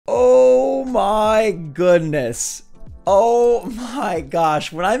my goodness. Oh my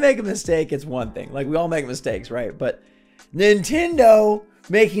gosh. When I make a mistake, it's one thing. Like, we all make mistakes, right? But Nintendo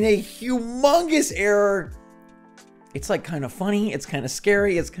making a humongous error. It's like kind of funny. It's kind of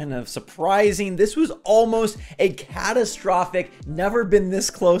scary. It's kind of surprising. This was almost a catastrophic, never been this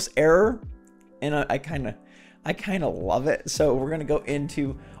close error. And I kind of love it. So we're going to go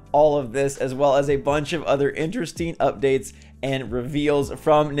into all of this, as well as a bunch of other interesting updates and reveals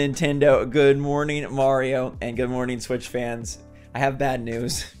from Nintendo. Good morning, Mario, and good morning, Switch fans. I have bad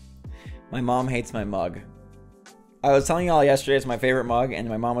news. My mom hates my mug. I was telling y'all yesterday it's my favorite mug, and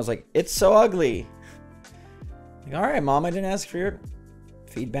my mom was like, it's so ugly. Like, all right, Mom, I didn't ask for your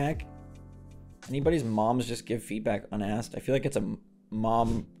feedback. Anybody's moms just give feedback unasked. I feel like it's a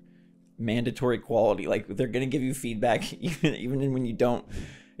mom mandatory quality. Like, they're gonna give you feedback even when you don't.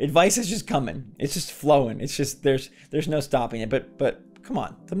 Advice is just coming. It's just flowing. It's just there's no stopping it. But come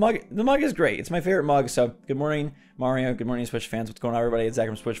on, the mug is great. It's my favorite mug. So good morning, Mario. Good morning, Switch fans. What's going on, everybody? It's Zach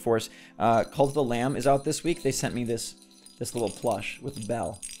from SwitchForce. Cult of the Lamb is out this week. They sent me this little plush with the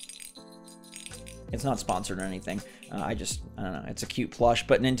bell. It's not sponsored or anything. I don't know. It's a cute plush,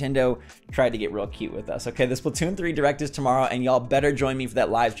 but Nintendo tried to get real cute with us. Okay, the Splatoon 3 Direct is tomorrow, and y'all better join me for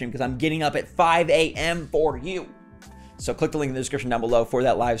that live stream because I'm getting up at 5 a.m. for you. So click the link in the description down below for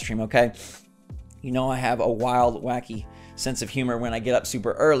that live stream, okay? You know I have a wild, wacky sense of humor when I get up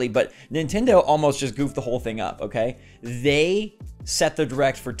super early, but Nintendo almost just goofed the whole thing up, okay? They set the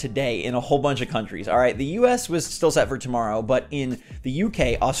Direct for today in a whole bunch of countries, all right? The US was still set for tomorrow, but in the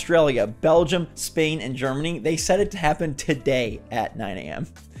UK, Australia, Belgium, Spain, and Germany, they set it to happen today at 9 a.m.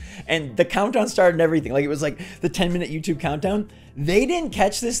 And the countdown started and everything. Like, it was like the 10-minute YouTube countdown. They didn't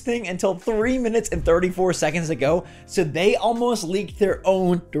catch this thing until 3 minutes and 34 seconds ago, so they almost leaked their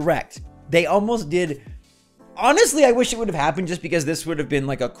own Direct. They almost did. Honestly, I wish it would have happened just because this would have been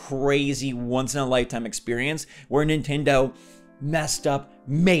like a crazy once-in-a-lifetime experience where Nintendo messed up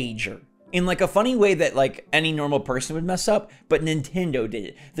major. In like a funny way that like any normal person would mess up, but Nintendo did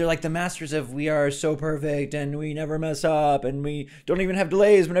it. They're like the masters of we are so perfect and we never mess up and we don't even have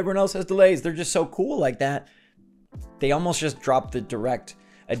delays when everyone else has delays. They're just so cool like that. They almost just dropped the Direct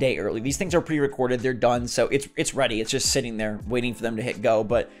a day early. These things are pre-recorded. They're done. So it's ready. It's just sitting there waiting for them to hit go.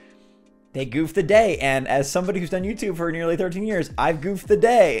 But they goofed the day. And as somebody who's done YouTube for nearly 13 years, I've goofed the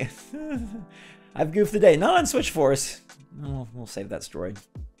day. I've goofed the day. Not on SwitchForce. Oh, we'll save that story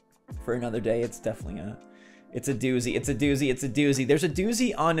for another day. It's definitely it's a doozy. It's a doozy. It's a doozy. There's a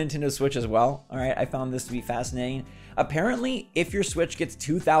doozy on Nintendo Switch as well. All right. I found this to be fascinating. Apparently, if your Switch gets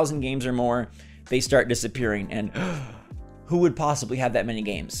 2,000 games or more, they start disappearing. And who would possibly have that many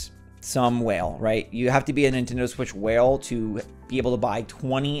games? Some whale, right? You have to be a Nintendo Switch whale to be able to buy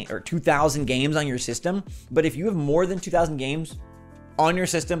 20 or 2,000 games on your system. But if you have more than 2,000 games on your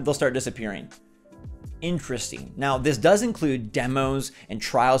system, they'll start disappearing. Interesting. Now, this does include demos and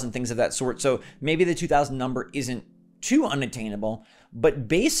trials and things of that sort. So maybe the 2,000 number isn't too unattainable. But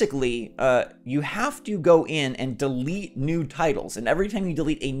basically, you have to go in and delete new titles. And every time you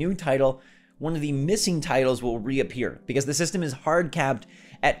delete a new title, one of the missing titles will reappear because the system is hard capped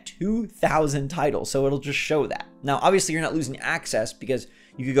at 2,000 titles. So it'll just show that. Now, obviously, you're not losing access because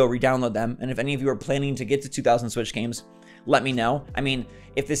you could go re-download them. And if any of you are planning to get to 2,000 Switch games, let me know. I mean,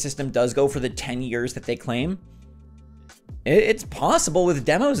 if the system does go for the 10 years that they claim, it's possible with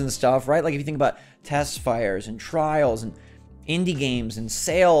demos and stuff, right? Like if you think about test fires and trials and indie games and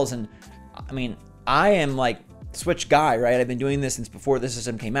sales. And I mean, I am like Switch guy, right? I've been doing this since before the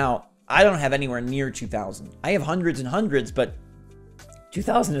system came out. I don't have anywhere near 2,000. I have hundreds and hundreds, but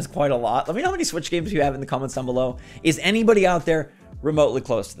 2,000 is quite a lot. Let me know how many Switch games you have in the comments down below. Is anybody out there remotely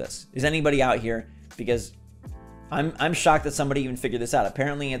close to this? Is anybody out here? Because I'm shocked that somebody even figured this out.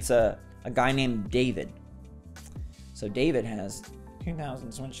 Apparently it's a guy named David. So David has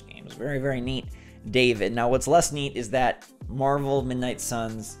 2,000 Switch games. Very, very neat, David. Now what's less neat is that Marvel Midnight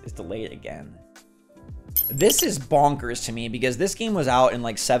Suns is delayed again. This is bonkers to me because this game was out in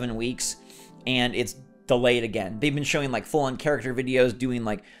like 7 weeks and it's delayed again. They've been showing like full-on character videos, doing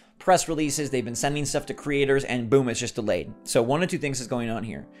like press releases. They've been sending stuff to creators and boom, it's just delayed. So one of two things is going on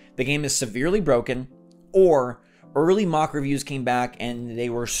here. The game is severely broken, or early mock reviews came back and they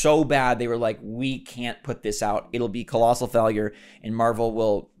were so bad, they were like, we can't put this out. It'll be colossal failure and Marvel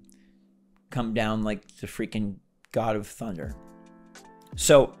will come down like the freaking God of Thunder.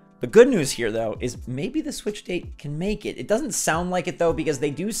 So the good news here, though, is maybe the Switch date can make it. It doesn't sound like it, though, because they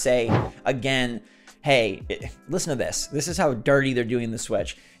do say, again, hey, listen to this. This is how dirty they're doing the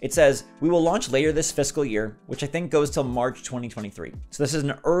Switch. It says, we will launch later this fiscal year, which I think goes till March 2023. So this is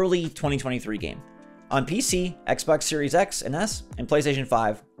an early 2023 game. On PC, Xbox Series X and S, and PlayStation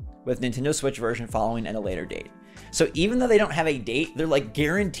 5 with Nintendo Switch version following at a later date. So even though they don't have a date, they're like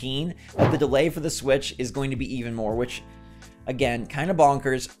guaranteeing that the delay for the Switch is going to be even more, which again, kind of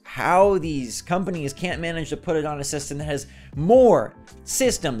bonkers how these companies can't manage to put it on a system that has more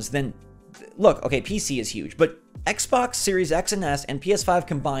systems than, look, okay, PC is huge, but Xbox Series X and S and PS5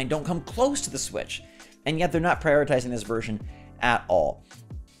 combined don't come close to the Switch, and yet they're not prioritizing this version at all.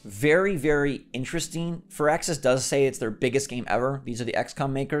 Very, very interesting. Firaxis does say it's their biggest game ever. These are the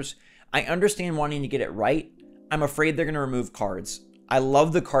XCOM makers. I understand wanting to get it right. I'm afraid they're going to remove cards. I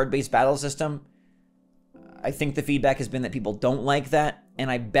love the card-based battle system. I think the feedback has been that people don't like that, and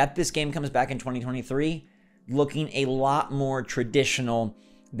I bet this game comes back in 2023 looking a lot more traditional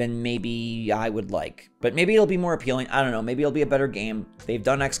than maybe I would like. But maybe it'll be more appealing. I don't know. Maybe it'll be a better game. They've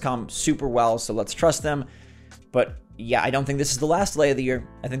done XCOM super well, so let's trust them. But yeah, I don't think this is the last delay of the year.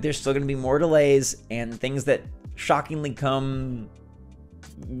 I think there's still going to be more delays, and things that shockingly come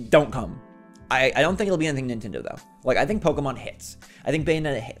don't come. I don't think it'll be anything Nintendo, though. Like, I think Pokemon hits. I think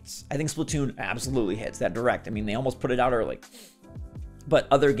Bayonetta hits. I think Splatoon absolutely hits. That Direct, I mean, they almost put it out early. But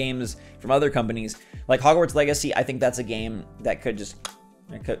other games from other companies, like Hogwarts Legacy, I think that's a game that could just,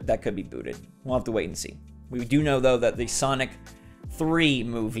 that could be booted. We'll have to wait and see. We do know, though, that the Sonic 3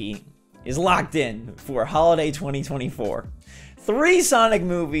 movie is locked in for holiday 2024. 3 Sonic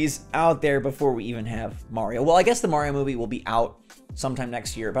movies out there before we even have Mario. Well, I guess the Mario movie will be out sometime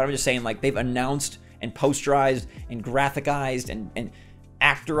next year, but I'm just saying, like, they've announced and posterized and graphicized and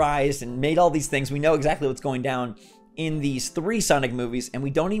actorized and made all these things. We know exactly what's going down in these 3 Sonic movies, and we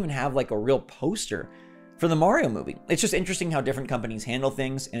don't even have like a real poster for the Mario movie. It's just interesting how different companies handle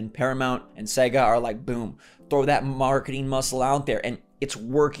things, and Paramount and Sega are like, boom, throw that marketing muscle out there, and it's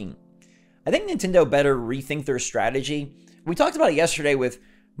working. I think Nintendo better rethink their strategy. We talked about it yesterday with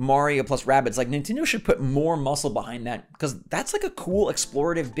Mario plus Rabbids. Like, Nintendo should put more muscle behind that, because that's like a cool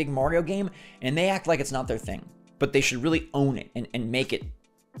explorative big Mario game, and they act like it's not their thing. But they should really own it and make it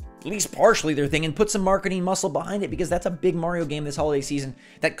at least partially their thing, and put some marketing muscle behind it, because that's a big Mario game this holiday season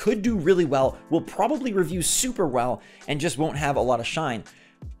that could do really well, will probably review super well, and just won't have a lot of shine.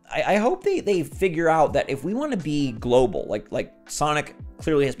 I hope they figure out that if we want to be global, like Sonic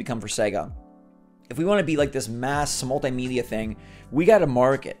clearly has become for Sega, if we want to be like this mass multimedia thing, we got to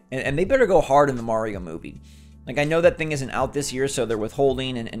market, and they better go hard in the Mario movie. Like, I know that thing isn't out this year, so they're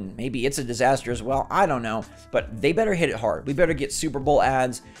withholding, and maybe it's a disaster as well. I don't know, but they better hit it hard. We better get Super Bowl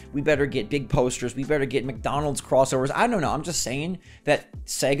ads. We better get big posters. We better get McDonald's crossovers. I don't know. I'm just saying that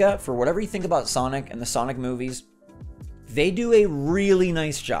Sega, for whatever you think about Sonic and the Sonic movies, they do a really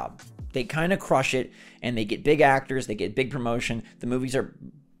nice job. They kind of crush it, and they get big actors. They get big promotion. The movies are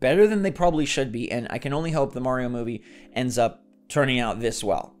better than they probably should be, and I can only hope the Mario movie ends up turning out this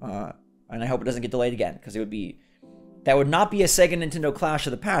well. And I hope it doesn't get delayed again, because that would not be a Sega Nintendo clash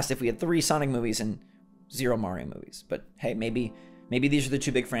of the past if we had 3 Sonic movies and 0 Mario movies. But hey, maybe these are the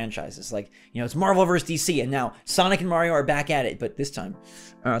 2 big franchises. Like, you know, it's Marvel vs. DC, and now Sonic and Mario are back at it, but this time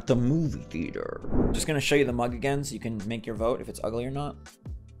at the movie theater. Just gonna show you the mug again so you can make your vote if it's ugly or not.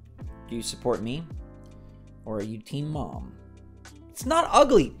 Do you support me, or are you Team Mom? It's not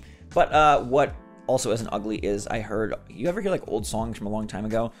ugly, but what also isn't ugly is, I heard, you ever hear like old songs from a long time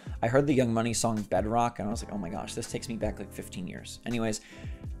ago? I heard the Young Money song Bedrock, and I was like, oh my gosh, this takes me back like 15 years. Anyways,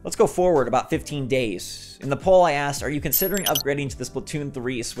 let's go forward about 15 days. In the poll I asked, are you considering upgrading to the Splatoon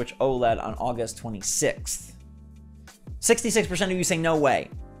 3 Switch OLED on August 26th? 66% of you say no way.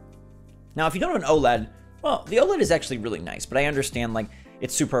 Now, if you don't have an OLED, well, the OLED is actually really nice, but I understand, like,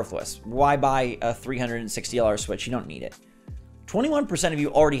 it's superfluous. Why buy a $360 Switch? You don't need it. 21% of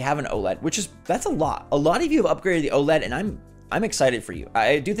you already have an OLED, that's a lot. A lot of you have upgraded the OLED, and I'm excited for you.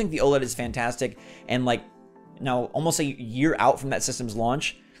 I do think the OLED is fantastic, and like, now almost a year out from that system's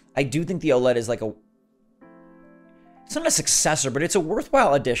launch, I do think the OLED is like it's not a successor, but it's a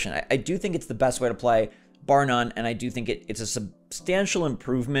worthwhile addition. I do think it's the best way to play, bar none, and I do think it's a substantial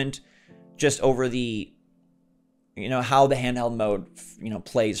improvement just over the, you know, how the handheld mode, you know,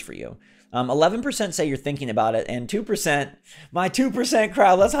 plays for you. 11% say you're thinking about it, and 2%, my 2%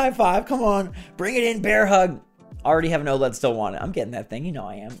 crowd, let's high five, come on, bring it in, bear hug. Already have an OLED, still want it. I'm getting that thing, you know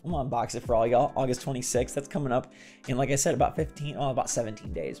I am. I'm gonna unbox it for all y'all. August 26th, that's coming up in, like I said, about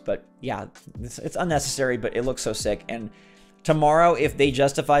 17 days. But yeah, it's unnecessary, but it looks so sick. And tomorrow, if they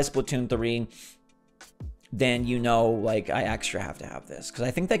justify Splatoon 3, then you know, like, I extra have to have this, because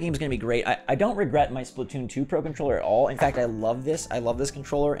I think that game's going to be great. I don't regret my Splatoon 2 Pro Controller at all. In fact, I love this. I love this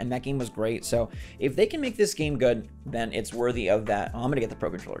controller, and that game was great. So if they can make this game good, then it's worthy of that. Oh, I'm going to get the Pro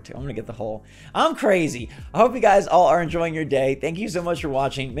Controller too. I'm going to get the whole... I'm crazy. I hope you guys all are enjoying your day. Thank you so much for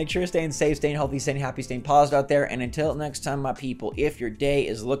watching. Make sure you're staying safe, staying healthy, staying happy, staying positive out there. And until next time, my people, if your day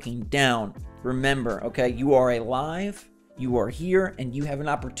is looking down, remember, okay, you are alive. You are here, and you have an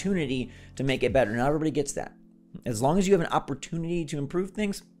opportunity to make it better. Not everybody gets that. As long as you have an opportunity to improve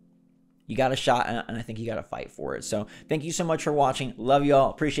things, you got a shot, and I think you got to fight for it. So thank you so much for watching. Love you all.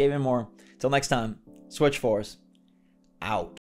 Appreciate it even more. Until next time, SwitchForce out.